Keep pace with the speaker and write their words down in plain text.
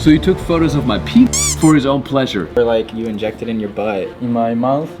So he took photos of my peep for his own pleasure. Or like you inject it in your butt. In my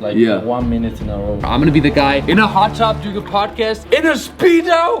mouth, like 1 minute in a row. I'm gonna be the guy in a hot tub doing a podcast in a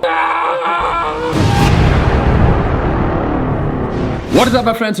Speedo. What is up,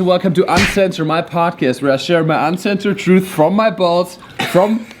 my friends, and welcome to Uncensored, my podcast where I share my uncensored truth from my balls,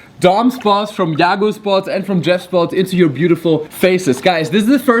 from Dom's balls, from Yago's balls, and from Jeff's balls into your beautiful faces. Guys, this is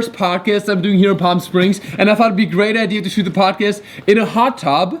the first podcast I'm doing here in Palm Springs, and I thought it'd be a great idea to shoot the podcast in a hot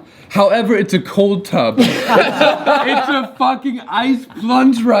tub. However, it's a cold tub. It's a fucking ice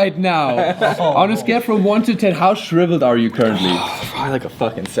plunge right now. On a scale from 1 to 10, how shriveled are you currently? Probably like a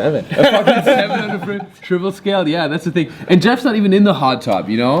fucking 7. A fucking 7 on a shrivel scale? Yeah, that's the thing. And Jeff's not even in the hot tub,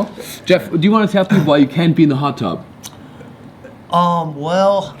 you know? Jeff, do you want to tell people why you can't be in the hot tub?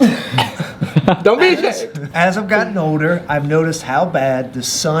 Well, Don't be as I've gotten older, I've noticed how bad the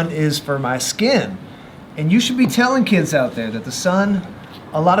sun is for my skin. And you should be telling kids out there that the sun,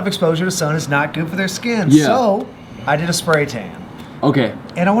 a lot of exposure to sun is not good for their skin. Yeah. So, I did a spray tan. Okay.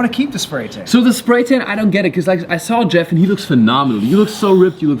 And I want to keep the spray tan. So the spray tan, I don't get it, because like I saw Jeff and he looks phenomenal. You look so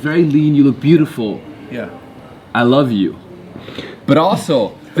ripped, you look very lean, you look beautiful. Yeah. I love you. But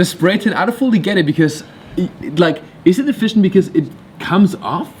also, the spray tan, I don't fully get it because, is it efficient because it comes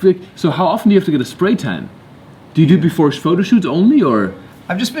off? So how often do you have to get a spray tan? Do you do it before photo shoots only, or?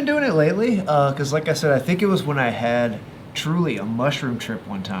 I've just been doing it lately because, like I said, I think it was when I had truly a mushroom trip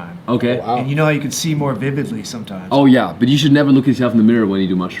one time. Okay. Wow. And you know how you can see more vividly sometimes. Oh yeah, but you should never look at yourself in the mirror when you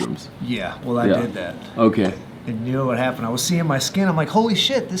do mushrooms. Yeah, well, I Yeah. did that. Okay. And you know what happened? I was seeing my skin. I'm like, holy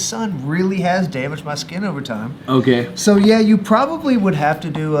shit, this sun really has damaged my skin over time. Okay. So yeah, you probably would have to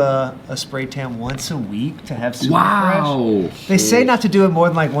do a spray tan once a week to have super Wow. fresh. They say not to do it more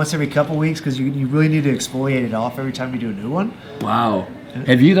than like once every couple weeks because you really need to exfoliate it off every time you do a new one. Wow.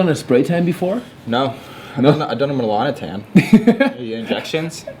 Have you done a spray tan before? No. No? I've done a Milana tan. You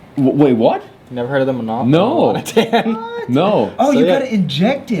injections? Wait, what? You never heard of the No. Milana tan? No. Oh, So, you yeah. gotta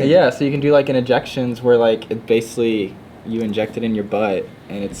inject it. Yeah, so you can do like an injections where like it basically you inject it in your butt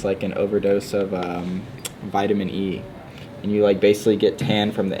and it's like an overdose of vitamin E, and you like basically get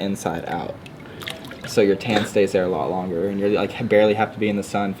tan from the inside out. So your tan stays there a lot longer, and you're like barely have to be in the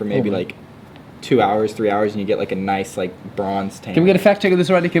sun for maybe like 2 hours, 3 hours, and you get like a nice like bronze tan. Can we get a fact check of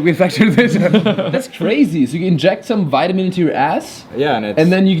this already? Can we get a fact check of this? That's crazy. So you inject some vitamin into your ass, Yeah, and it's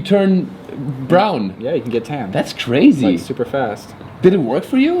and then you turn brown. yeah, you can get tan. That's crazy. like super fast. Did it work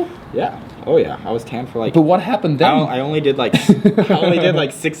for you? Yeah. Oh yeah, I was tan for like. But what happened then? I only did like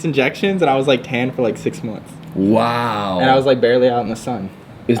 6 injections, and I was like tan for like 6 months, Wow. and I was like barely out in the sun.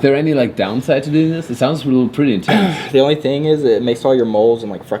 Is there any like downside to doing this? It sounds pretty intense. The only thing is it makes all your moles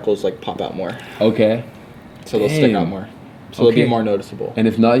and like freckles like pop out more, Okay. so they'll stick out Damn. more, so they'll Okay. be more noticeable. And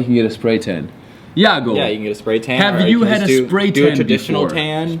if not, you can get a spray tan. Yago. Yeah, you can get a spray tan. Have or you can had just a spray do tan a traditional before?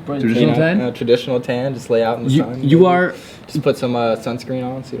 tan. Traditional tan? Traditional tan. Just lay out in the sun. You are. Just put some sunscreen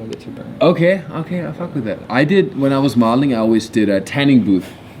on so you don't get too burned. Okay, I fuck with that. I did when I was modeling. I always did a tanning booth.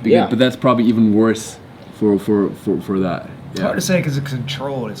 Yeah. But that's probably even worse for that. It's hard to say because it's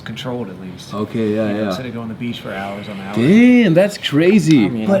controlled. It's controlled at least. Okay, Instead yeah. of going to the beach for hours on hours. Damn, that's crazy. I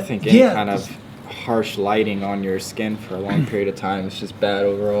mean, I But, think any yeah, kind of harsh lighting on your skin for a long period of time is just bad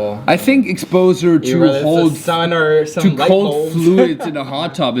overall. I think exposure Either whether to it's cold the sun or some to light cold bulbs. fluids in a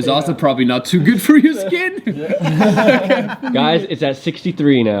hot tub is also probably not too good for your skin. Guys, it's at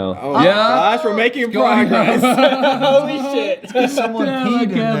 63 now. Oh Yeah. my gosh, we're making progress. Holy shit. Someone Damn, peed I in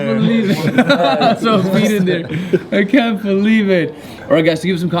can't there. believe it. So feet in there. I can't believe it. All right, guys, to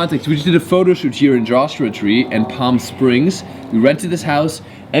give some context, we just did a photo shoot here in Joshua Tree and Palm Springs. We rented this house,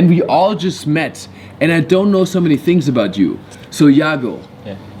 and we all just met. And I don't know so many things about you. So, Yago,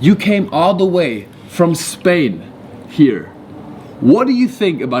 you came all the way from Spain here. What do you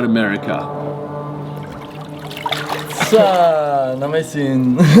think about America? It's an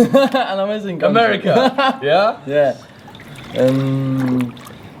amazing, an amazing country. America, yeah? Yeah.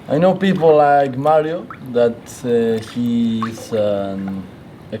 I know people like Mario that he's an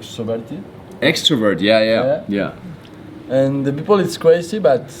extroverted, Extrovert, yeah. and the people it's crazy,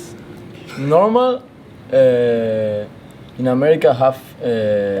 but normal. In America have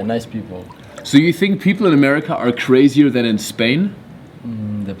nice people. So you think people in America are crazier than in Spain?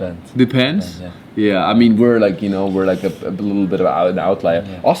 Depends. Depends. Yeah. Yeah, I mean we're like a little bit of an outlier.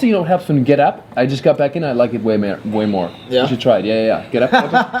 Yeah. Also, you know what helps when you get up? I just got back in. I like it way more. Yeah? You should try it. Yeah. Get up.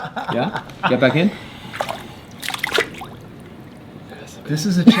 Yeah. Get back in. This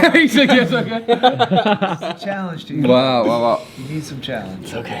is a challenge. He's like, yes, okay. It's a challenge to you. Wow. You need some challenge.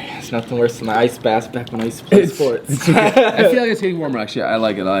 It's okay. It's nothing worse than my ice bath back when I used to play sports. I feel like it's getting warmer. Actually, I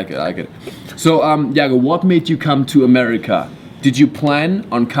like it. So, Yago, what made you come to America? Did you plan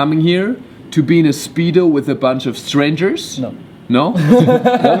on coming here to be in a Speedo with a bunch of strangers? No. No?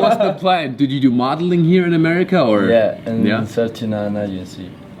 What was the plan? Did you do modeling here in America or? Yeah, and Yeah? searching an agency.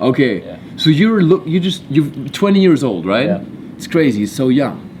 Okay. Yeah. So you're 20 years old, right? Yeah. It's crazy. It's so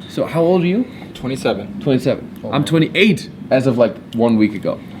young. So how old are you? 27. 27. I'm 28 as of like 1 week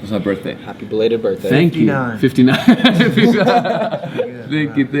ago. It was my birthday. Happy belated birthday. Thank you. 59. 59.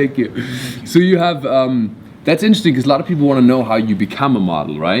 Thank you. So you have that's interesting because a lot of people want to know how you become a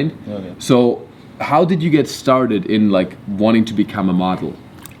model, right? Okay. So how did you get started in like wanting to become a model?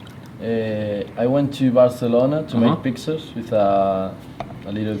 I went to Barcelona to Uh-huh. make pictures with a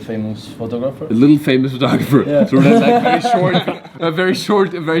little famous photographer. A little famous photographer. Yeah. So that's like a very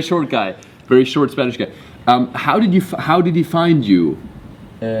short guy, very short Spanish guy. How did he find you?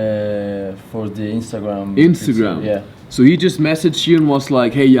 For the Instagram. Instagram. picture, Yeah. So he just messaged you and was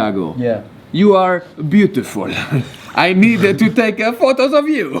like, "Hey Iago, Yeah. you are beautiful. I needed to take photos of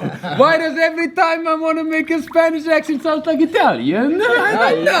you. Why does every time I want to make a Spanish accent sound like Italian?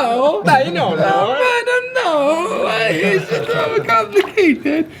 I don't know. I don't know. It's so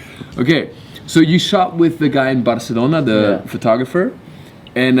complicated." Okay, so you shot with the guy in Barcelona, the Yeah. photographer,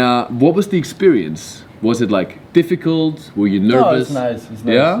 and what was the experience? Was it like difficult? Were you No, nervous? it's nice. It's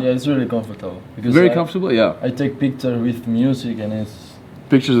nice. Yeah? Yeah, it's really comfortable. Because Very I- comfortable, yeah. I take pictures with music and it's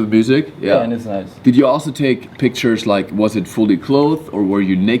Pictures of music, yeah, and it's nice. Did you also take pictures like, was it fully clothed or were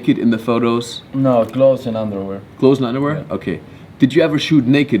you naked in the photos? No, clothes and underwear. Clothes and underwear? Yeah. Okay. Did you ever shoot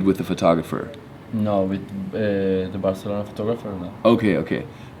naked with the photographer? No, with the Barcelona photographer, no. Okay.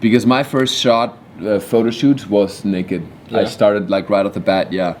 Because my first shot photo shoot was naked. I Yeah. started like right off the bat,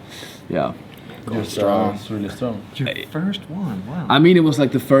 yeah. You're strong. It's really strong. Your first one. Wow. I mean, it was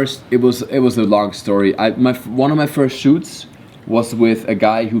like the first. It was a long story. One of my first shoots was with a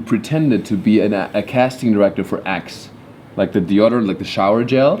guy who pretended to be a casting director for Axe, like the deodorant, like the shower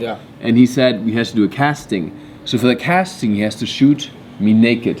gel. Yeah. And he said he has to do a casting. So for the casting, he has to shoot me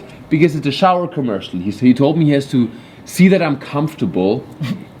naked because it's a shower commercial. He told me he has to see that I'm comfortable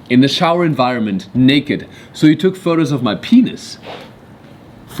in the shower environment naked. So he took photos of my penis.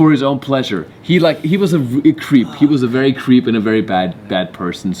 For his own pleasure. He was a creep. He was a very creep and a very bad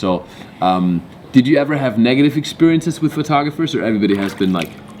person. So, did you ever have negative experiences with photographers, or everybody has been like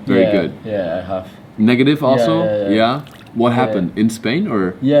very Yeah, good? Yeah, I have. Negative also? Yeah. What happened in Spain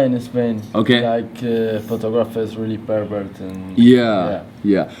or? Yeah, in Spain. Okay. Like photographers really pervert and. Yeah.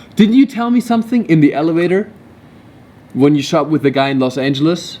 Didn't you tell me something in the elevator when you shot with the guy in Los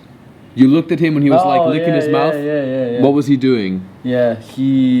Angeles? You looked at him when he was like licking his mouth. Yeah. What was he doing? Yeah,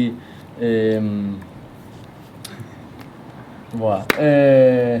 he. What?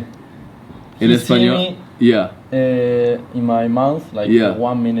 In He Espanol? see me, Yeah. in my mouth, like Yeah.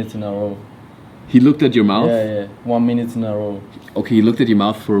 1 minute in a row. He looked at your mouth. Yeah. 1 minute in a row. Okay, he looked at your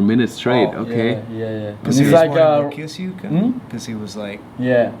mouth for a minute straight. Oh, Okay. Yeah. And Because he it's was like wanting a. to kiss you? Hmm? Because he was like,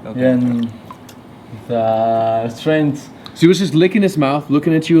 Yeah. Okay. Yeah, and the strength. So he was just licking his mouth,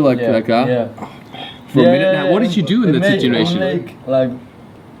 looking at you like Yeah. that. Yeah. For a minute now. What did you do in that situation? Like,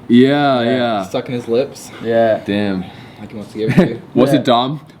 Yeah. Sucking his lips. yeah. Damn. Like he wants to give it to you. Was Yeah. it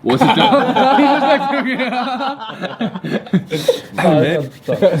Dom? Was it Dom?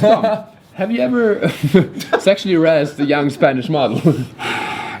 Have you ever sexually harassed a young Spanish model?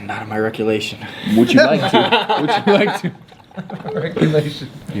 Not in my recollection. Would you like to? Would you like to? regulation.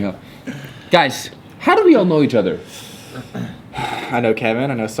 Yeah. Guys, how do we all know each other? I know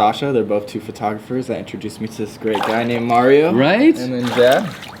Kevin, I know Sasha. They're both two photographers that introduced me to this great guy named Mario. Right? And then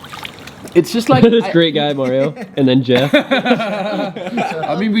Jeff. It's just like This great guy, Mario. And then Jeff.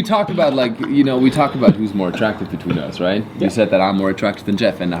 I mean, we talked about we talk about who's more attractive between us, right? You said that I'm more attractive than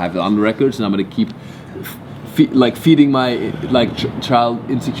Jeff, and I have it on the records, and I'm gonna keep feeding my child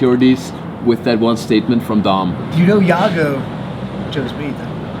insecurities with that one statement from Dom. You know Yago chose me though.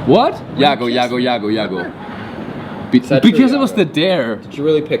 What? Yago. that Because true, it was Yago? the dare Did you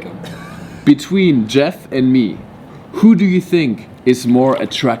really pick him? between Jeff and me. Who do you think is more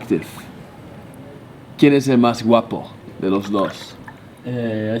attractive? ¿Quién es el más guapo de los dos?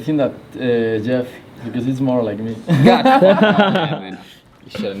 I think that Jeff, because he's more like me. God.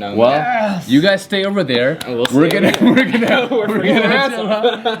 You should have known Well, that. you guys stay over there. We'll We're stay gonna over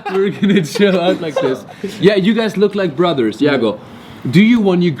we're gonna chill out like this. Yeah, you guys look like brothers. Iago, do you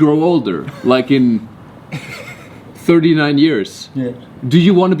when you grow older, like in 39 years, Yeah. do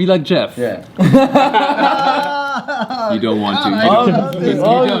you want to be like Jeff? Yeah. You don't want to.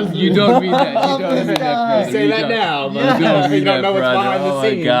 You don't mean that. You don't mean that. brother. Say You that don't- now, You but don't mean you don't that, know what's brother. behind the Oh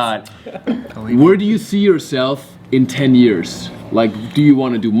scenes. my God. Where do you see yourself in 10 years? Like, do you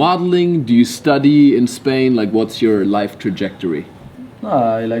want to do modeling? Do you study in Spain? Like, what's your life trajectory? No,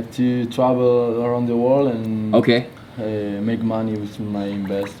 I like to travel around the world and Okay. make money with my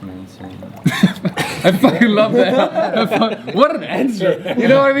investments. And I fucking love that. What an answer. You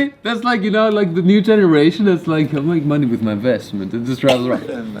know what I mean? That's like, like the new generation. It's like, I make money with my investment. It just travels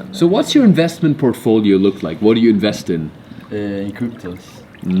around. So what's your investment portfolio look like? What do you invest in? cryptos.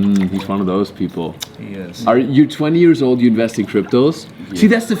 He's one of those people. He is. Are you 20 years old? You invest in cryptos? See,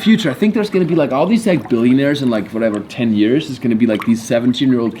 that's the future. I think there's gonna be like all these like billionaires in like whatever 10 years. It's gonna be like these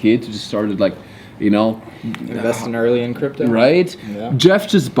 17-year-old kids who just started like, Investing early in crypto. right? Yeah. Jeff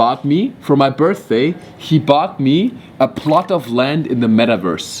just bought me for my birthday. He bought me a plot of land in the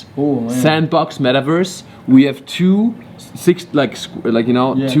metaverse. Oh, man. Sandbox metaverse. We have two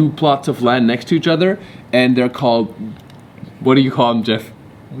plots of land next to each other, and they're called. What do you call them, Jeff?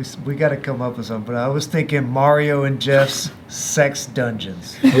 We got to come up with something. But I was thinking Mario and Jeff's sex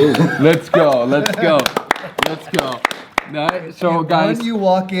dungeons. Let's go. Let's go. Let's go. No, so guys, when you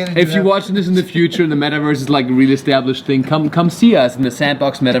walk in, and if you're have- watching this in the future and the metaverse is like a really established thing, come see us in the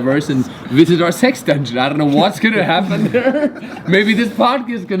Sandbox metaverse and visit our sex dungeon. I don't know what's gonna happen there. Maybe this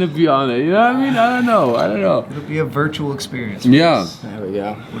podcast is gonna be on it. You know what I mean? I don't know. it'll be a virtual experience. for Yeah. us, There we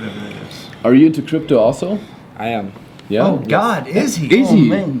go. whatever that is. Are you into crypto also? I am. Yeah. Oh God, is he? Is he?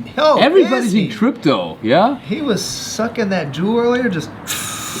 man. Oh, Everybody's is he? in crypto. Yeah. He was sucking that jewel earlier, just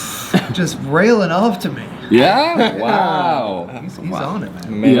railing off to me. Yeah. Wow. He's on it,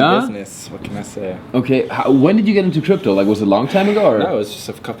 man. Man Yeah? of business. What can I say? Okay. When did you get into crypto? Like, was it a long time ago or No, it was just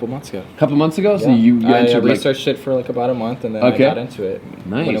a couple months ago. a couple months ago? So Yeah. you I entered like. researched it for like about a month, and then Okay. I got into it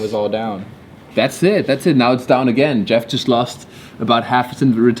when Nice. it was all down. That's it. Now it's down again. Jeff just lost about half his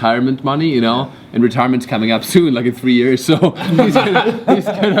retirement money, and retirement's coming up soon, like in 3 years. So he's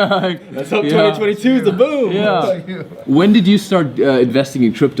gonna like, Let's hope yeah. 2022 is the boom. Yeah. When did you start investing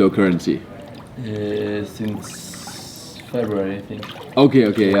in cryptocurrency? Since February, I think.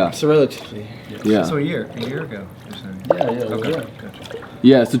 Okay, yeah, So relatively. yeah, So a year ago. You're saying. Yeah. Gotcha.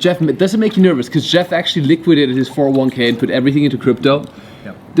 yeah. So Jeff, does it make you nervous? Because Jeff actually liquidated his 401k and put everything into crypto.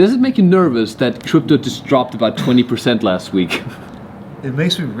 Yep. Does it make you nervous that crypto just dropped about 20% last week? It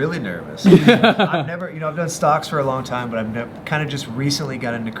makes me really nervous. I've never, I've done stocks for a long time, but I've kind of just recently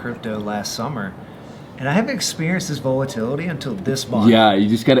got into crypto last summer, and I haven't experienced this volatility until this month. Yeah, you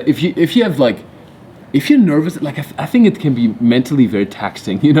just gotta. If you have like, if you're nervous, like I think it can be mentally very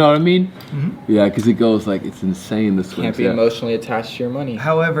taxing. You know what I mean? Mm-hmm. Yeah, because it goes like it's insane. The swings. Can't be Yeah. emotionally attached to your money.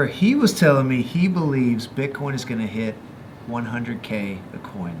 However, he was telling me he believes Bitcoin is going to hit 100K a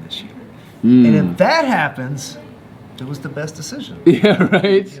coin this year, and if that happens, it was the best decision. Yeah,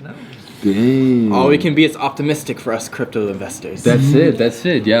 right. Dang. All we can be is optimistic for us crypto investors. That's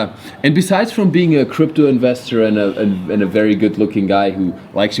it. Yeah. And besides from being a crypto investor and a very good-looking guy who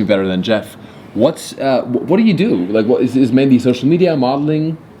likes you better than Jeff, what do you do? Like, what is mainly social media,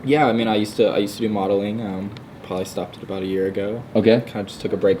 modeling? Yeah, I mean, I used to do modeling. Probably stopped it about a year ago. Okay. Kind of just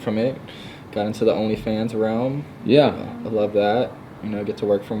took a break from it. Got into the OnlyFans realm. Yeah. I love that. Get to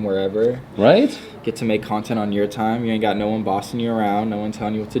work from wherever. Right. Get to make content on your time. You ain't got no one bossing you around, no one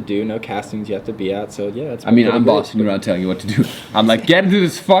telling you what to do, no castings you have to be at. So yeah, it's. I mean, pretty I'm great. bossing you around telling you what to do. I'm like, get into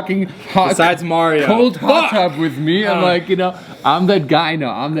this fucking hot, Besides Mario. cold hot tub with me. I'm like, I'm that guy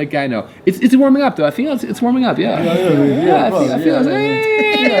now. It's warming up though. I think it's warming up. Yeah. I feel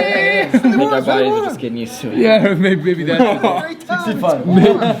I think our bodies are just getting used to it. Yeah, maybe that's it. Great time.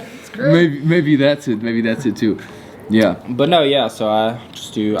 65. It's great. Maybe that's it. Maybe that's it too. Yeah. But no, yeah. So I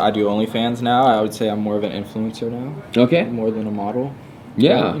do OnlyFans now. I would say I'm more of an influencer now, Okay. more than a model.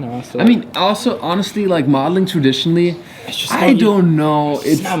 Yeah. But, I still- I mean, also honestly, like modeling traditionally, It's just I don't know.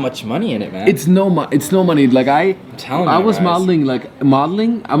 It's not much money in it, man. It's no money. Like I'm telling I you, was guys.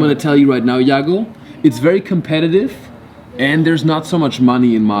 modeling. I'm gonna tell you right now, Iago. It's very competitive, and there's not so much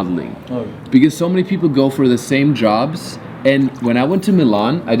money in modeling Oh, because so many people go for the same jobs. And when I went to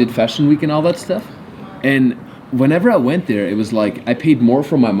Milan, I did Fashion Week and all that stuff. And whenever I went there, it was like I paid more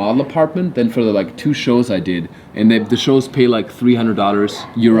for my model apartment than for the like 2 shows I did. And the shows pay like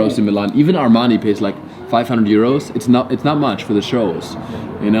 €300 in Milan. Even Armani pays like 500 euros. It's not much for the shows,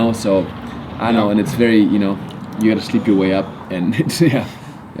 So I know, and it's very you got to sleep your way up, and it's yeah.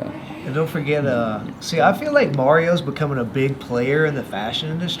 And don't forget, I feel like Mario's becoming a big player in the fashion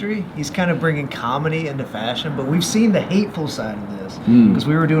industry. He's kind of bringing comedy into fashion, but we've seen the hateful side of this because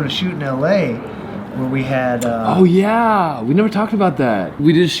we were doing a shoot in LA where we had. Oh yeah, we never talked about that.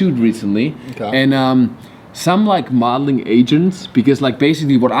 We did a shoot recently, Okay. and some like modeling agents, because like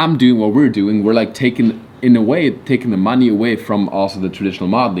basically what we're doing, we're like taking the money away from also the traditional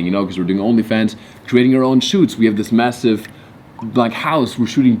modeling, because we're doing OnlyFans, creating our own shoots. We have this massive like house. We're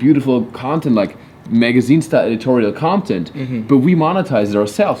shooting beautiful content, like magazine style editorial content, but we monetize it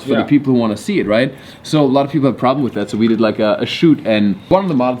ourselves for the people who want to see it, right? So a lot of people have a problem with that. So we did like a shoot, and one of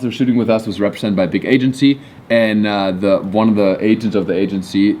the models that were shooting with us was represented by a big agency, and one of the agents of the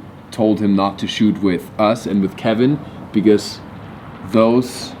agency told him not to shoot with us and with Kevin because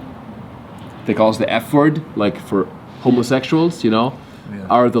those, they call us the F word, like for homosexuals, you know,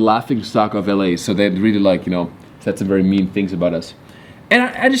 are the laughing stock of LA. So they really like, you know, said some very mean things about us. And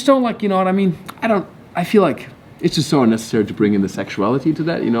I just don't like, you know what I mean? I feel like it's just so unnecessary to bring in the sexuality to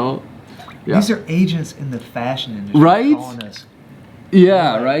that, you know? Yeah. These are agents in the fashion industry Right? calling us.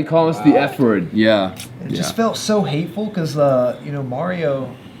 Yeah, right? Call us the F word. Yeah. It just felt so hateful because, you know,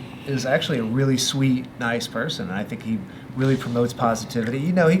 Mario is actually a really sweet, nice person. I think he really promotes positivity.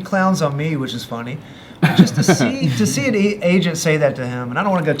 You know, he clowns on me, which is funny. But just to see an agent say that to him, and I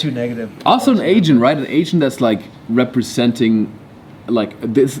don't want to go too negative. Also an agent, right? An agent that's like representing like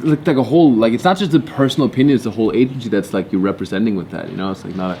this, like a whole, like it's not just a personal opinion, it's a whole agency that's like you're representing with that, you know? It's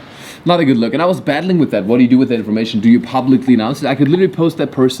like not a good look. And I was battling with that. What do you do with that information? Do you publicly announce it? I could literally post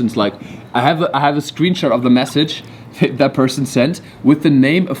that person's, like, I have a screenshot of the message that person sent with the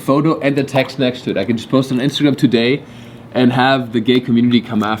name, a photo, and the text next to it. I could just post it on Instagram today and have the gay community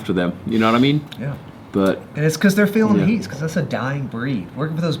come after them. You know what I mean? Yeah. But And it's because they're feeling the heat, because that's a dying breed.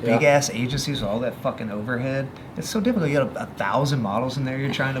 Working for those big-ass agencies with all that fucking overhead, it's so difficult. You got 1,000 models in there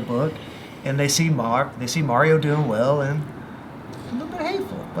you're trying to book, and they see Mario doing well, and a little bit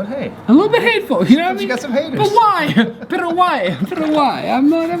hateful, but hey. a little bit hateful, you know what I But mean? you got some haters. But why? But why? I'm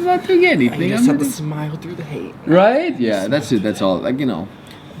not doing anything. You I'm just have not to smile through the hate. Right? Yeah, that's it. That's all. Like, you know,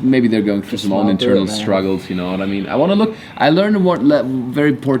 maybe they're going through some own smile through internal it, man. struggles, you know what I mean? I learned a very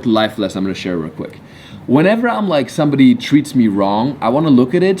important life lesson I'm going to share real quick. Whenever I'm like, somebody treats me wrong, I want to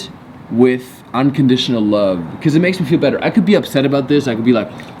look at it with unconditional love because it makes me feel better. I could be upset about this. I could be like,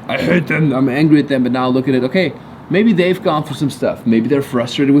 I hate them. I'm angry at them. But now I look at it, okay, maybe they've gone through some stuff. Maybe they're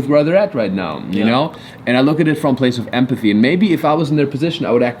frustrated with where they're at right now, you know? And I look at it from a place of empathy. And maybe if I was in their position,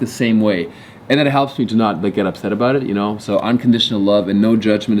 I would act the same way. And that helps me to not like get upset about it, you know? So unconditional love and no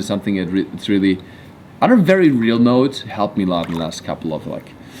judgment is something it's really, on a very real note, helped me a lot in the last couple of,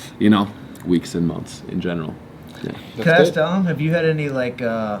 like, you know, weeks and months in general. Yeah. Can I ask Dom, have you had any like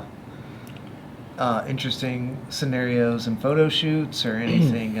interesting scenarios and photo shoots or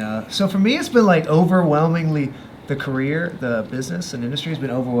anything? So for me, it's been like overwhelmingly the business and industry has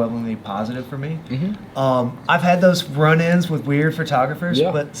been overwhelmingly positive for me. I've had those run-ins with weird photographers,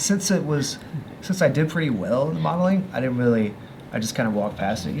 but since I did pretty well in the modeling, I just kind of walked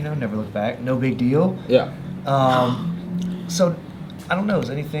past it, you know, never looked back, no big deal. Yeah. So I don't know, does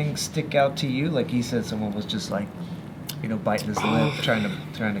anything stick out to you? Like he said, someone was just like, you know, biting his lip, trying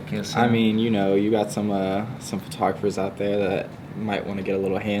to kiss him. I mean, you know, you got some photographers out there that might want to get a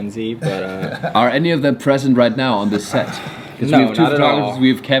little handsy, but Are any of them present right now on this set? Because No, we have two not at photographers. all. We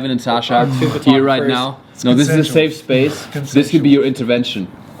have Kevin and Sasha Our two here right photographers. now. No, this is a consensual. safe space. This could be your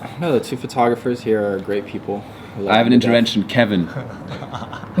intervention. I don't know, the two photographers here are great people. I have an intervention, Kevin.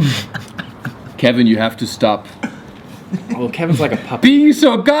 Kevin, you have to stop Oh, Kevin's like a puppy. being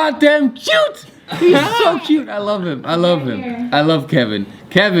so goddamn cute. He's so cute. I love him. I love him. I love Kevin.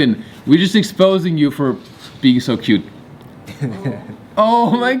 Kevin, we're just exposing you for being so cute.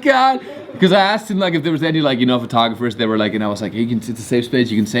 Oh my god. Because I asked him like if there was any like, you know, photographers that were like, and I was like, hey, it's a safe space,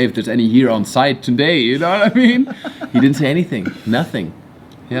 you can say if there's any here on site today, you know what I mean? He didn't say anything. Nothing.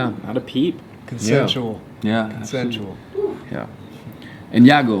 Yeah. Not a peep. Consensual. Yeah. Consensual. Yeah. And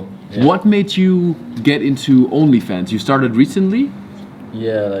Yago, what made you get into OnlyFans? You started recently?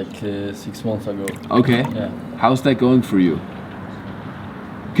 Yeah, like 6 months ago. Okay. Yeah. How's that going for you?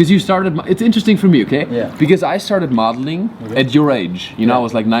 Because you started, it's interesting for me, okay? Yeah. Because I started modeling at your age. You know, I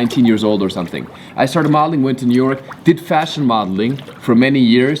was like 19 years old or something. I started modeling, went to New York, did fashion modeling for many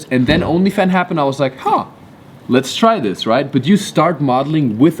years, and then OnlyFans happened. I was like, let's try this, right? But you start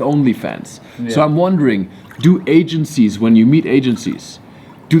modeling with OnlyFans. So I'm wondering, do agencies, when you meet agencies,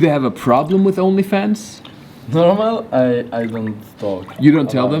 do they have a problem with OnlyFans? Normal, I don't talk. You don't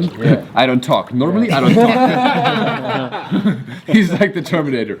tell them? about it. Yeah. I don't talk. Normally, I don't talk. He's like the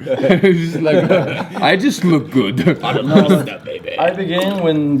Terminator. He's like, I just look good. I don't know that, baby. I began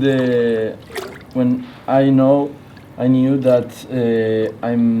when I knew that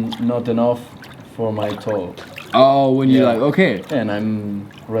I'm not enough for my tall, Oh, when you're Yeah. like, okay. and I'm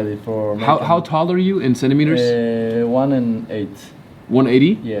ready for How tall are you in centimeters? 1 and 8.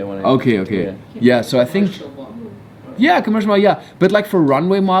 180? Yeah, 180. Okay. Yeah, so I think... Yeah, commercial model, yeah. But like for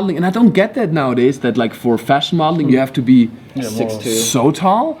runway modeling, and I don't get that nowadays, that like for fashion modeling you have to be Yeah, 6'2". so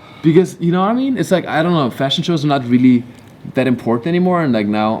tall. Because, you know what I mean? It's like, I don't know, fashion shows are not really that important anymore, and like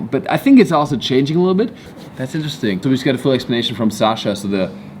now, but I think it's also changing a little bit. That's interesting. So we just got a full explanation from Sasha. So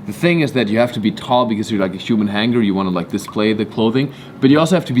the thing is that you have to be tall because you're like a human hanger, you want to like display the clothing, but you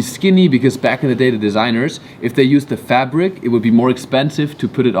also have to be skinny because back in the day the designers, if they used the fabric, it would be more expensive to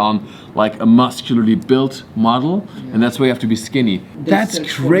put it on like a muscularly built model, and that's why you have to be skinny. That's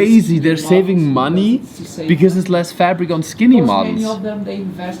crazy. They're saving money because it's less fabric on skinny models. Many of them, they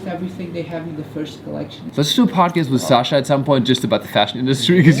invest everything they have in the first collection. Let's do a podcast with Sasha at some point just about the fashion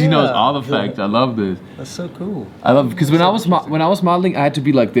industry because he knows all the facts. I love this. That's so cool. I love it because when I was modeling, I had to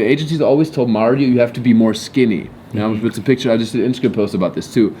be like, the agencies always told Mario you have to be more skinny. You know, with the picture, I just did an Instagram post about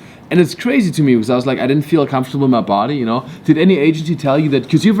this too, and it's crazy to me because I was like, I didn't feel comfortable in my body. You know, did any agency tell you that?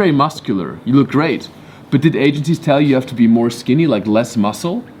 Because you're very muscular, you look great, but did agencies tell you have to be more skinny, like less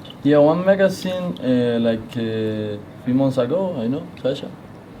muscle? Yeah, one magazine few months ago, I know, Sasha.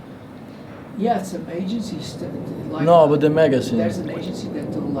 Yeah, some agencies that like. No, but the magazine. There's an agency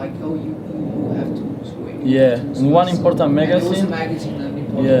that don't like, oh, you have to swing. Yeah, in one important And there was a magazine. magazine, an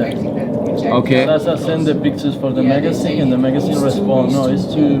important Yeah. magazine that rejected. Okay. Sasha send the pictures for the Yeah, they magazine, say and the magazine it's respond. No, it's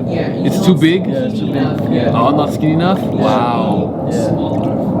too. Yeah, It's too big? Yeah, it's too big. enough, Yeah. Oh, not skinny enough? Wow. Yeah.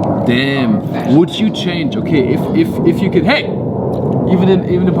 Smaller. Damn. Would you change? Okay, if you could, hey, even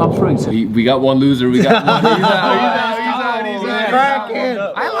in Palm Springs, we got one loser. We got one. He's out.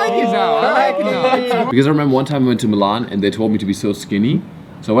 I like his out. I like his out. Because I remember one time I went to Milan and they told me to be so skinny.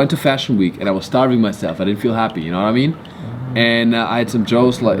 So I went to Fashion Week and I was starving myself. I didn't feel happy, you know what I mean? And I had some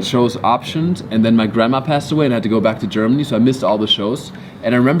shows optioned, and then my grandma passed away and I had to go back to Germany, so I missed all the shows.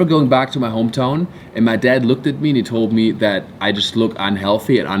 And I remember going back to my hometown and my dad looked at me and he told me that I just look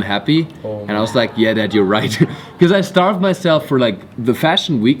unhealthy and unhappy. And I was like, yeah, Dad, you're right. Because I starved myself for like the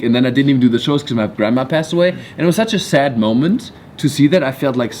Fashion Week and then I didn't even do the shows because my grandma passed away. And it was such a sad moment to see that. I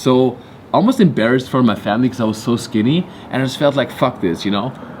felt like so almost embarrassed for my family because I was so skinny, and I just felt like, fuck this, you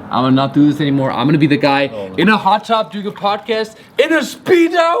know? I'm gonna not do this anymore. I'm gonna be the guy in a hot top doing a podcast in a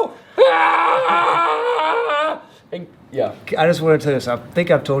Speedo. And, yeah. I just want to tell you this. I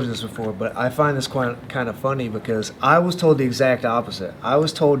think I've told you this before, but I find this kind of funny because I was told the exact opposite. I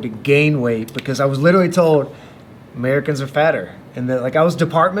was told to gain weight because I was literally told Americans are fatter. And like I was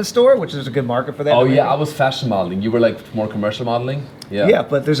department store, which is a good market for that. Oh in yeah, America. I was fashion modeling. You were like more commercial modeling? Yeah. Yeah,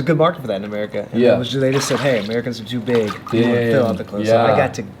 but there's a good market for that in America. And Yeah. they just said, hey, Americans are too big. They want to fill out the clothes. So Yeah. I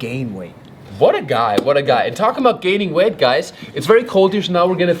got to gain weight. What a guy, what a guy. And talking about gaining weight, guys, it's very cold here, so now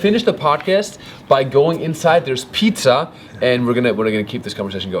we're gonna finish the podcast by going inside. There's pizza, and we're gonna keep this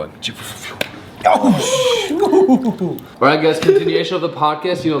conversation going. Alright guys, continuation of the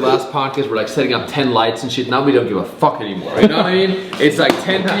podcast. You know, last podcast we're like setting up 10 lights and shit. Now we don't give a fuck anymore. You know what I mean? It's like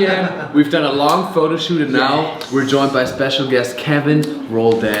 10 p.m. We've done a long photo shoot and now we're joined by special guest Kevin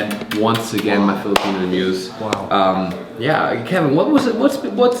Roldan. Once again, my Filipino muse. Wow. Yeah, Kevin,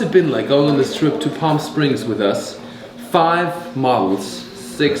 what's it been like going on this trip to Palm Springs with us? 5 models,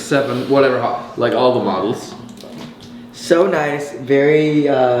 6, 7, whatever, like all the models. So nice, very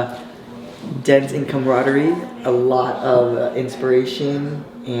dense in camaraderie, a lot of inspiration,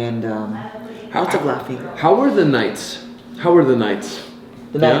 and lots of laughing. How were the nights?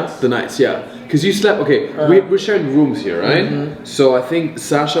 The Yeah? nights? The nights, yeah. Because you slept, okay, we're sharing rooms here, right? So I think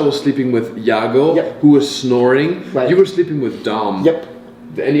Sasha was sleeping with Yago, Yep. who was snoring. Right. You were sleeping with Dom. Yep.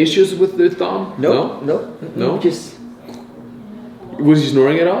 Any issues with Dom? Nope. No? Just Was he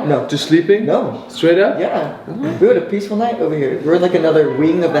snoring at all? No. Just sleeping? no. Straight up? Yeah. We had a peaceful night over here. We're in like another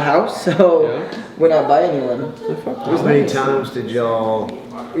wing of the house, so Yeah. we're not by anyone. How many times did y'all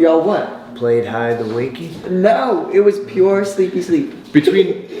Y'all what? played hide the winky? No, it was pure sleepy sleep.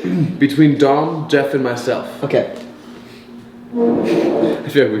 Between Dom, Jeff, and myself. Okay. I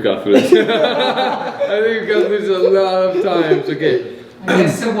feel like we got through this. I think we got through this a lot of times. Okay. I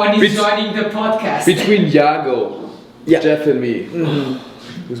guess someone is Bet- joining the podcast. Between Yago, Yeah. Jeff, and me,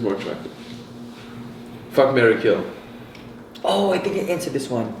 who's more attractive? Fuck, marry, kill. Oh, I think I answered this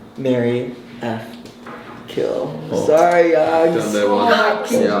one. Marry, F, kill. Sorry, Done guys. that one.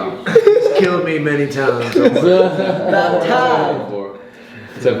 Yeah. It's killed me many times. About time.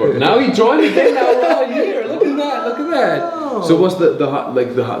 Now he joined again. Now we're all here. Look at that. Look at that. So what's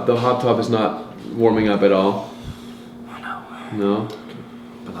the hot tub is not warming up at all? No.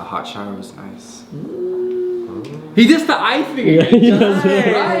 But the hot shower was nice. He does the eye thing.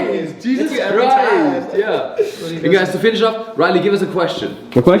 Nice. Jesus every Christ. Yeah. And guys, to finish off, Riley, give us a question.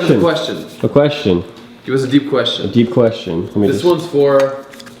 A question. Give us a question. A question. Give us a deep question. Deep question. Let me This just- one's for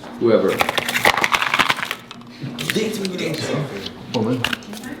whoever.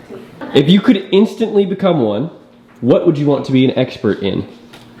 If you could instantly become one, what would you want to be an expert in?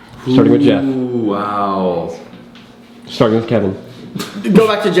 Starting with Jeff. Ooh, wow. Starting with Kevin. Go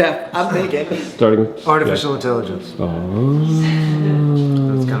back to Jeff. I'm thinking. Starting with Artificial intelligence. Oh.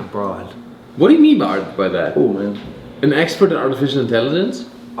 That's kind of broad. What do you mean by that? Oh man. An expert in artificial intelligence?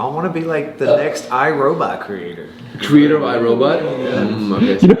 I want to be like the next iRobot creator. Creator of iRobot?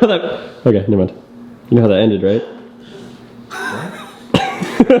 Okay. You know how that? Okay, never mind. You know how that ended, right?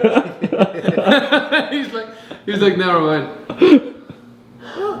 he's like, never mind.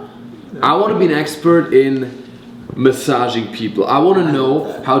 I want to be an expert in massaging people. I want to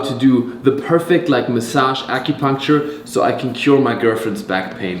know how to do the perfect like massage acupuncture so I can cure my girlfriend's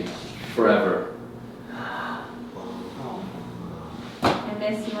back pain forever. I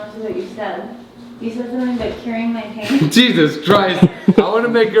missed most of what you said. You said something about curing my pain. Jesus Christ! I want to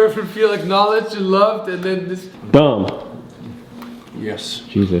make girlfriend feel acknowledged and loved, and then this. Dom. Yes.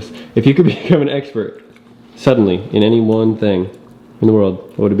 Jesus. If you could become an expert suddenly in any one thing in the world,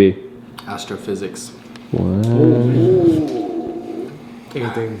 what would it be? Astrophysics. What?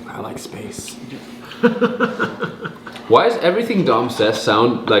 Anything. I like space. Why does everything Dom says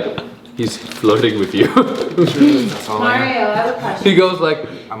sound like he's flirting with you? That's all I am. Mario, I have a question. He goes like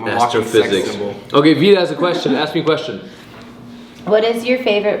I'm a walking sex symbol. Okay, Vita has a question. Ask me a question. What is your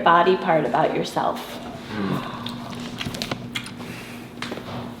favorite body part about yourself?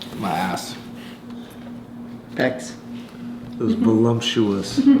 My ass. Pecs. It was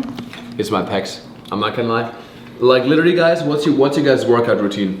voluptuous. It's my pecs. I'm not gonna lie. Like literally, guys, what's your guys' workout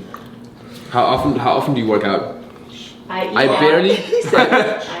routine? How often do you work out? I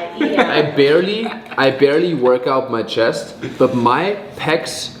barely work out my chest, but my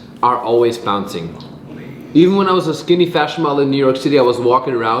pecs are always bouncing. Even when I was a skinny fashion model in New York City, I was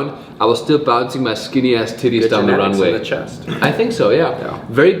walking around, I was still bouncing my skinny ass titties down the runway. In the chest. I think so, yeah.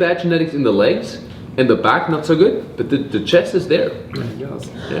 Very bad genetics in the legs, and the back not so good, but the chest is there.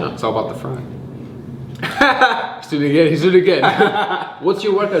 Yeah. It's all about the front. He's doing it again. What's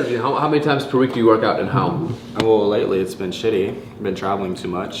your workout routine? How many times per week do you work out, and how? Well, lately it's been shitty. I've been traveling too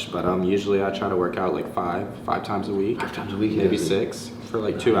much, but usually I try to work out like five times a week. 5 times a week, Maybe yeah. 6 for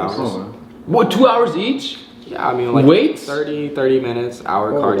like 2 hours. What, 2 hours each? Yeah, I mean like Weights? 30 minutes,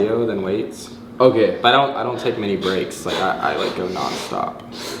 hour cardio, then weights. Okay. But I don't take many breaks. Like I like go non-stop.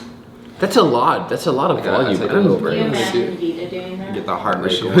 That's a lot. That's a lot of I gotta volume. take I a little don't break. Can you imagine Vita doing that? Get the heart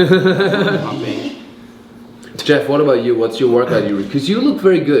rate going. Pumping. Jeff, what about you? What's your workout routine? Because you look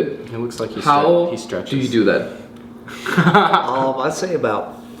very good. It looks like he stretches. Do you do that? I'd say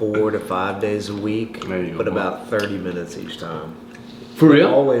about 4 to 5 days a week, There you go. but about 30 minutes each time. For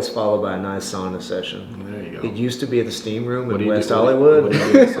real? Always followed by a nice sauna session. There you go. It used to be at the steam room What do in you West do? Hollywood. What do you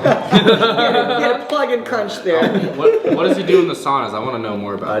do in the sauna? Get a plug and crunch there. What does he do in the saunas? I want to know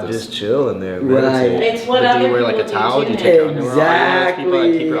more I about this. just chill in there. Right. meditate. It's what Do other you wear like a people towel? Do you too. take your underwear off? People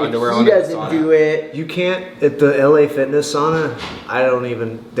that keep your underwear on He in the doesn't sauna. do it. You can't at the LA Fitness sauna.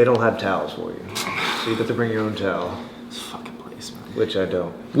 They don't have towels for you, so you have to bring your own towel, This fucking place, man. which I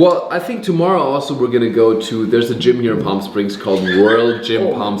don't. Well, I think tomorrow also we're gonna go to. There's a gym here in Palm Springs called World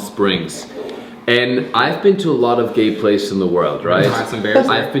Gym Palm Springs, and I've been to a lot of gay places in the world, right? Find some bears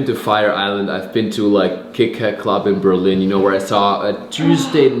there? I've been to Fire Island. I've been to like Kit Kat Club in Berlin. You know where I saw a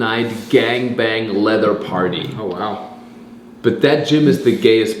Tuesday night gangbang leather party. Oh wow. But that gym is the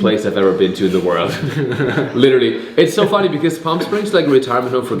gayest place I've ever been to in the world. Literally. It's so funny because Palm Springs is like a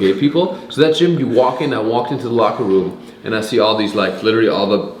retirement home for gay people. So that gym, you walk in, I walked into the locker room and I see all these like, literally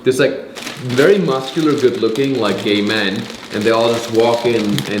this like very muscular, good looking like gay men. And they all just walk in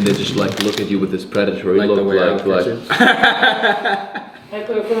and they just like look at you with this predatory Like the look. way I Like picture. Like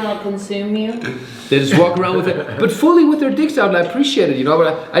we're gonna consume you. they just walk around with it, but fully with their dicks out, and I appreciate it, you know.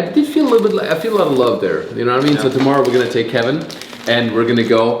 But I did feel a little bit. I feel a lot of love there, you know what I mean. So tomorrow we're gonna take Kevin, and we're gonna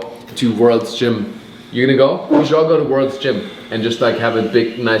go to World's Gym. You gonna go? We should all go to World's Gym and just like have a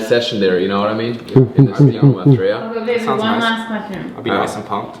big, nice session there. You know what I mean? In this young Matria. Okay, baby, Sounds one nice. last question. I'll be nice and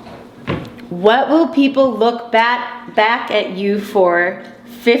pumped. What will people look back at you for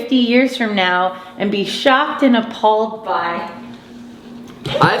 50 years from now and be shocked and appalled by?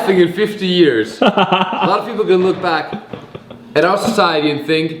 I think in 50 years, a lot of people can look back at our society and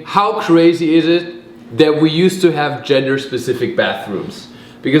think, how crazy is it that we used to have gender-specific bathrooms?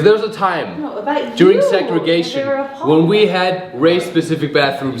 Because there was a time No, about during you. segregation They were appalled. when we had race-specific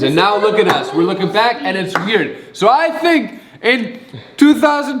bathrooms, and now look at us, we're looking back and it's weird. So I think in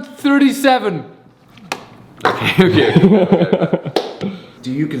 2037. Okay.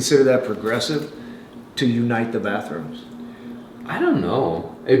 Do you consider that progressive to unite the bathrooms? I don't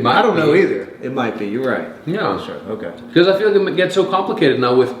know. It might I don't know be. either. It might be. You're right. Yeah. Sure. Okay. Because I feel like it gets so complicated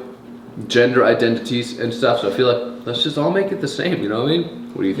now with gender identities and stuff. So I feel like let's just all make it the same. You know what I mean?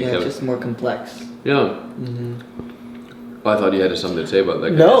 What do you think, Yeah, Kevin? just more complex. Yeah. I thought you had something to say about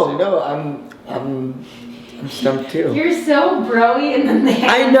that. No, I'm stumped too. You're so broy, and then they.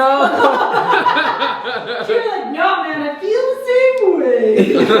 I know. You're like, no, man, I feel the same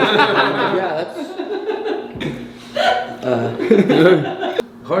way. Yeah, that's.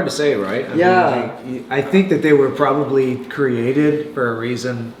 Hard to say, right? Yeah. I think that they were probably created for a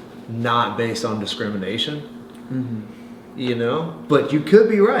reason not based on discrimination. You know? But you could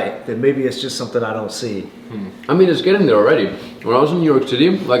be right that maybe it's just something I don't see. I mean, it's getting there already. When I was in New York City,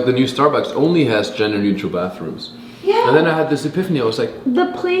 like the new Starbucks only has gender-neutral bathrooms. Yeah. And then I had this epiphany. I was like,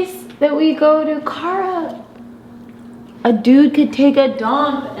 The place that we go to, Cara, a dude could take a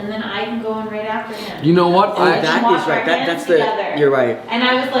dump, and then I can go in right after him. you know what? Oh, I- that wash is right. our That's hands the. together. You're right. And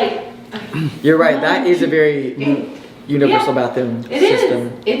I was like, You're right. That is a very universal Yeah, bathroom it is.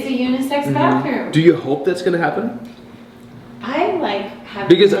 system. It's a unisex bathroom. Do you hope that's gonna happen? I like having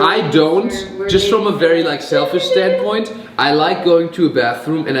Because I moments don't, where just from a they- very like selfish standpoint, I like going to a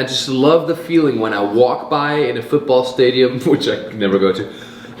bathroom and I just love the feeling when I walk by in a football stadium, which I never go to,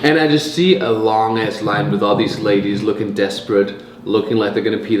 and I just see a long ass line with all these ladies looking desperate, looking like they're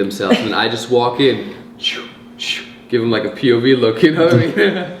gonna pee themselves, and I just walk in, give them like a POV look, you know what I mean?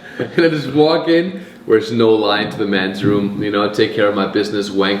 And I just walk in where there's no line to the men's room, you know, take care of my business,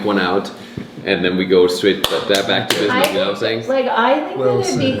 wank one out, and then we go straight back to business, you know what I'm saying? Like, I think Well that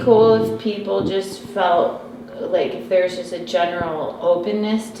it'd be said. cool if people just felt like if there's just a general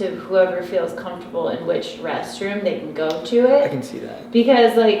openness to whoever feels comfortable in which restroom they can go to I it. can see that.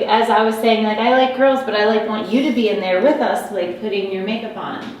 Because like as I was saying, like I like girls, but I like want you to be in there with us, like putting your makeup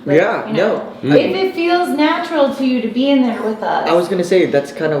on. Like, Yeah, you know, no. if it feels natural to you to be in there with us. I was gonna say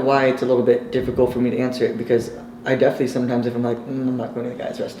that's kind of why it's a little bit difficult for me to answer it because I definitely sometimes if I'm like I'm not going to the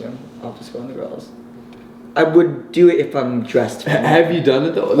guys' restroom, I'll just go in the girls. I would do it if I'm dressed. Have you done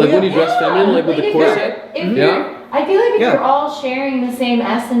it though? Like when you dress feminine, like with the if corset? you're- if Yeah. you're- I feel like if Yeah. you're all sharing the same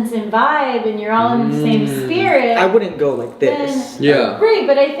essence and vibe and you're all in the same spirit. I wouldn't go like this. Yeah. Right,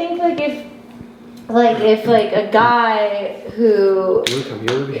 but I think like if a guy who You wanna come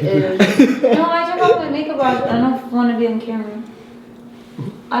here with me? is no, I took off my makeup off. I don't want to be on camera.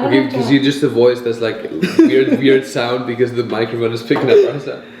 I don't Okay, have because to. you're just a voice that's like weird sound because the microphone is picking up our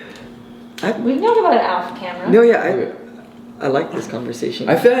sound. We can talk about it off camera. No, yeah, Okay. I like this conversation.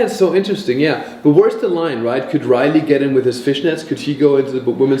 I find it so interesting, yeah. But where's the line, right? Could Riley get in with his fishnets? Could he go into the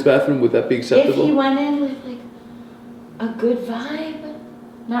women's bathroom? Would that be If acceptable? he went in with like a good vibe,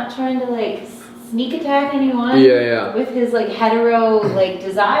 not trying to like sneak attack anyone. Yeah. With his like hetero like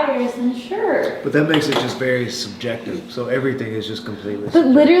desires, then sure. But that makes it just very subjective. So everything is just completely But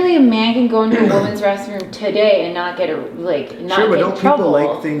subjective. literally, a man can go into a woman's restroom today and not get a not Sure, but get don't in trouble. people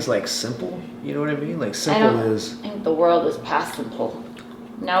like things like simple? You know what I mean? Like I simple don't is. think the world is past simple.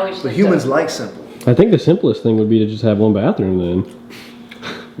 Now we just. But have humans to, like simple. I think the simplest thing would be to just have one bathroom then.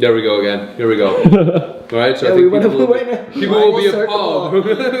 There we go again. Here we go. Alright, so Yeah, I we think went people, up- we went- people will be circle.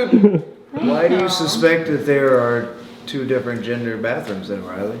 appalled. Why do know. you suspect that there are two different gender bathrooms then,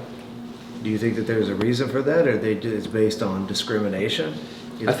 Riley? Do you think that there's a reason for that, or it's based on discrimination?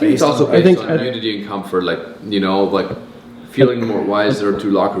 I think it's also I based think- on nudity and comfort, like, you know, like feeling more wiser to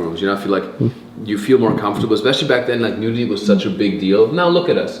locker rooms. You know, I feel like you feel more comfortable, especially back then, like nudity was such a big deal. Now look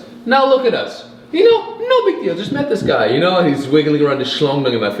at us. Now look at us. You know, no big deal. Just met this guy, you know, he's wiggling around his schlong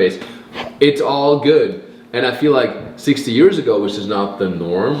in my face. It's all good. And I feel like 60 years ago, which is not the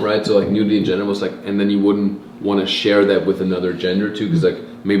norm, right? So like nudity in general was like, and then you wouldn't want to share that with another gender too, because like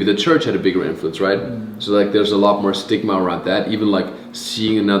maybe the church had a bigger influence, right? So like there's a lot more stigma around that. Even like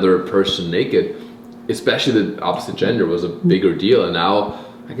seeing another person naked, especially the opposite gender, was a bigger deal. And now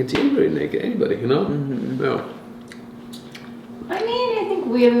I can see anybody naked, anybody, you know? Yeah. I mean, I think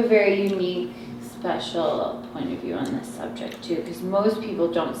we have a very unique, special point of view on this subject too, because most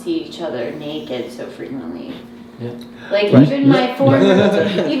people don't see each other naked so frequently. Yeah. Like Right. even my former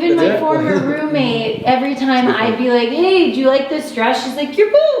roommate, every time I'd be like, "Hey, do you like this dress?" She's like,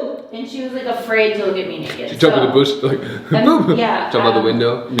 "Your boob," and she was like afraid to look at me naked. She jumped in So- the bush, like, boom! yeah, Jump out the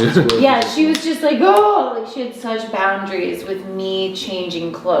window. Yeah, she was just like, oh, like she had such boundaries with me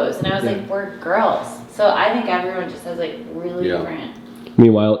changing clothes, and I was like, we're girls, so I think everyone just has like really Yeah. different.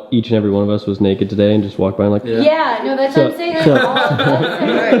 Meanwhile, each and every one of us was naked today and just walked by and like, Yeah, no, that's what I'm saying. Like, So- all of us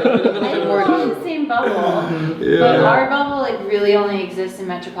are, I think we're all in the same bubble, but our bubble like really only exists in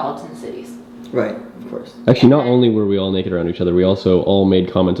metropolitan cities. Right, of course. Actually, not only were we all naked around each other, we also all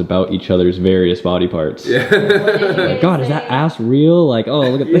made comments about each other's various body parts. What did you guys God, is that say? ass real? Like, oh,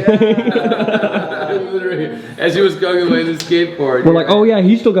 look at that. Literally, as he was going away the skateboard. We're like, oh yeah,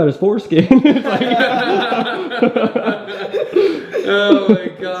 he's still got his foreskin. It's like- Oh my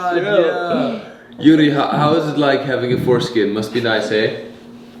god, yeah. Yuri, how is it like having a foreskin? Must be nice, eh?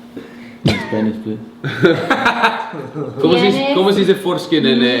 In Spanish, please. ¿Cómo se dice foreskin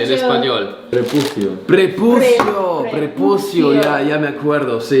en español? Prepucio. Prepucio, ya me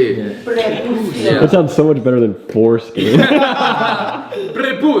acuerdo, sí. Prepucio. That sounds so much better than foreskin.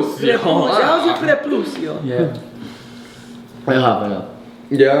 Prepucio. How's your prepucio? Yeah.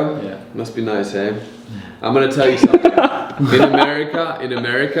 Yeah? Must be nice, eh? I'm gonna tell you something. In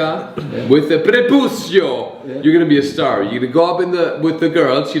America, with the prepucio, you're gonna be a star. You're gonna go up with the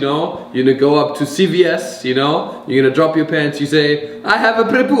girls, you know. You're gonna go up to CVS, you know. You're gonna drop your pants. You say, "I have a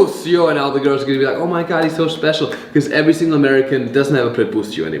prepucio," and all the girls are gonna be like, "Oh my God, he's so special." Because every single American doesn't have a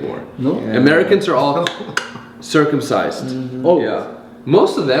prepucio anymore. No? Americans are all circumcised. Oh. Yeah.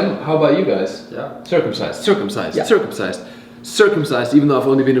 Most of them. How about you guys? Yeah. Circumcised. Yeah. Circumcised. Even though I've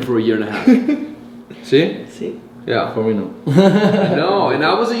only been here for a year and a half. See? See? Yeah. For me, no. No, and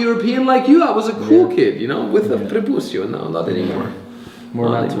I was a European like you. I was a cool kid, you know, with a prepucio. No, not anymore. More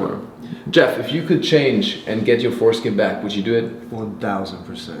Not natural. anymore. Jeff, if you could change and get your foreskin back, would you do it?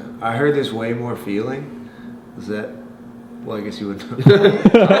 1000%. I heard there's way more feeling. Is that? Well, I guess you would. I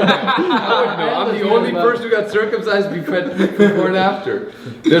wouldn't know. I'm the only person who got circumcised before and after.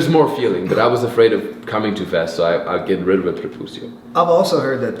 There's more feeling, but I was afraid of coming too fast, so I'd get rid of a prepucio. I've also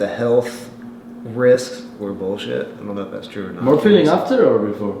heard that the health risks were bullshit. I don't know if that's true or not. More feeling after or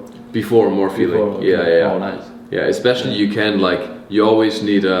before? Before, more feeling. Before, okay. Yeah. Oh, nice. Yeah, especially you always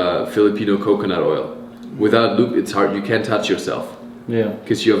need Filipino coconut oil. Without lube, it's hard. You can't touch yourself Yeah.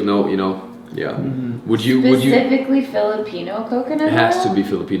 because you have no, yeah. Would you? Specifically Filipino coconut It has oil? to be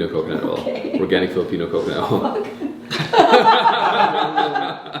Filipino coconut oil. Okay. Organic Filipino coconut oil.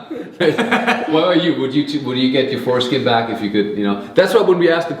 What about you? Would you get your foreskin back if you could? That's why when we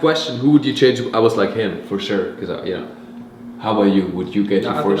asked the question, who would you change? I was like him for sure, because How about you? Would you get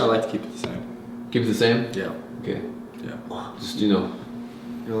your I think I foreskin? like to keep it the same. Keep it the same. Yeah. Okay. Yeah. Just You don't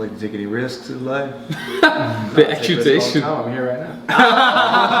like to take any risks in life? the accusation. I'm here right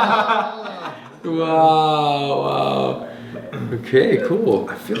now. Wow. Okay, cool.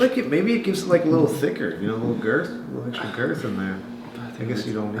 I feel like maybe it gives it like a little thicker, a little girth, a little extra girth in there. I guess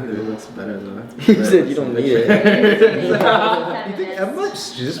you don't need It it. looks better though. You said you don't need it. You think I might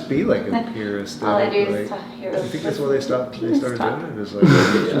just be like a purist. All I do is like, talk here. I think that's why they started doing it. It's like,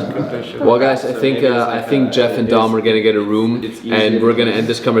 just cut that shit Well, out. guys, I think Jeff and Dom are gonna get a room, and we're gonna end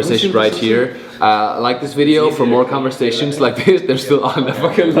this conversation right here. Like this video for more conversations like this. They're still on. I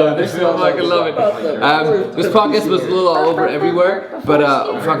fucking love it. I fucking love it. This podcast was a little all over everywhere, but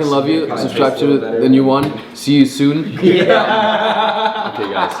fucking love you. Subscribe to the new one. See you soon. Okay,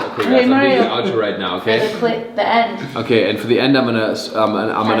 guys. Hey, I'm doing Mario. the outro right now. The Okay. clip, the end. Okay, and for the end, I'm gonna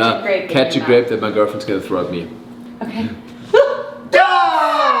catch a in your grape that my girlfriend's gonna throw at me. Okay.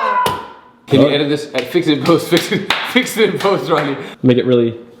 Can you edit this? Fix it in post. Fix it in post, Ronnie. Make it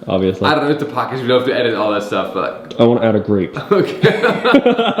really obvious. I don't know if the podcast. We don't have to edit all that stuff, but I want to add a grape. okay.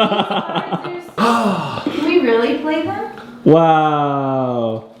 Can we really play them?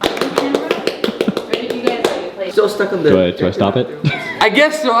 Wow. Or did you guys already play Still stuck on the. Do I stop it? I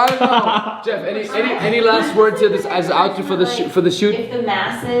guess so. I don't know. Jeff, any last words here this as outro for the shoot? If the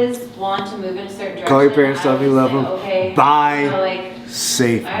masses want to move in a certain direction, Call your parents, I tell them you would love say, them. Okay. Bye. So, like,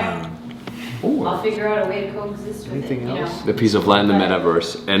 Safe Alright. moon. I'll figure out a way to coexist with Anything it. else? The piece of land, the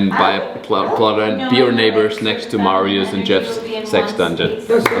metaverse, and buy a plot and be your neighbors next to Mario's and Jeff's sex dungeon.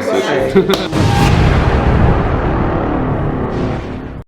 That's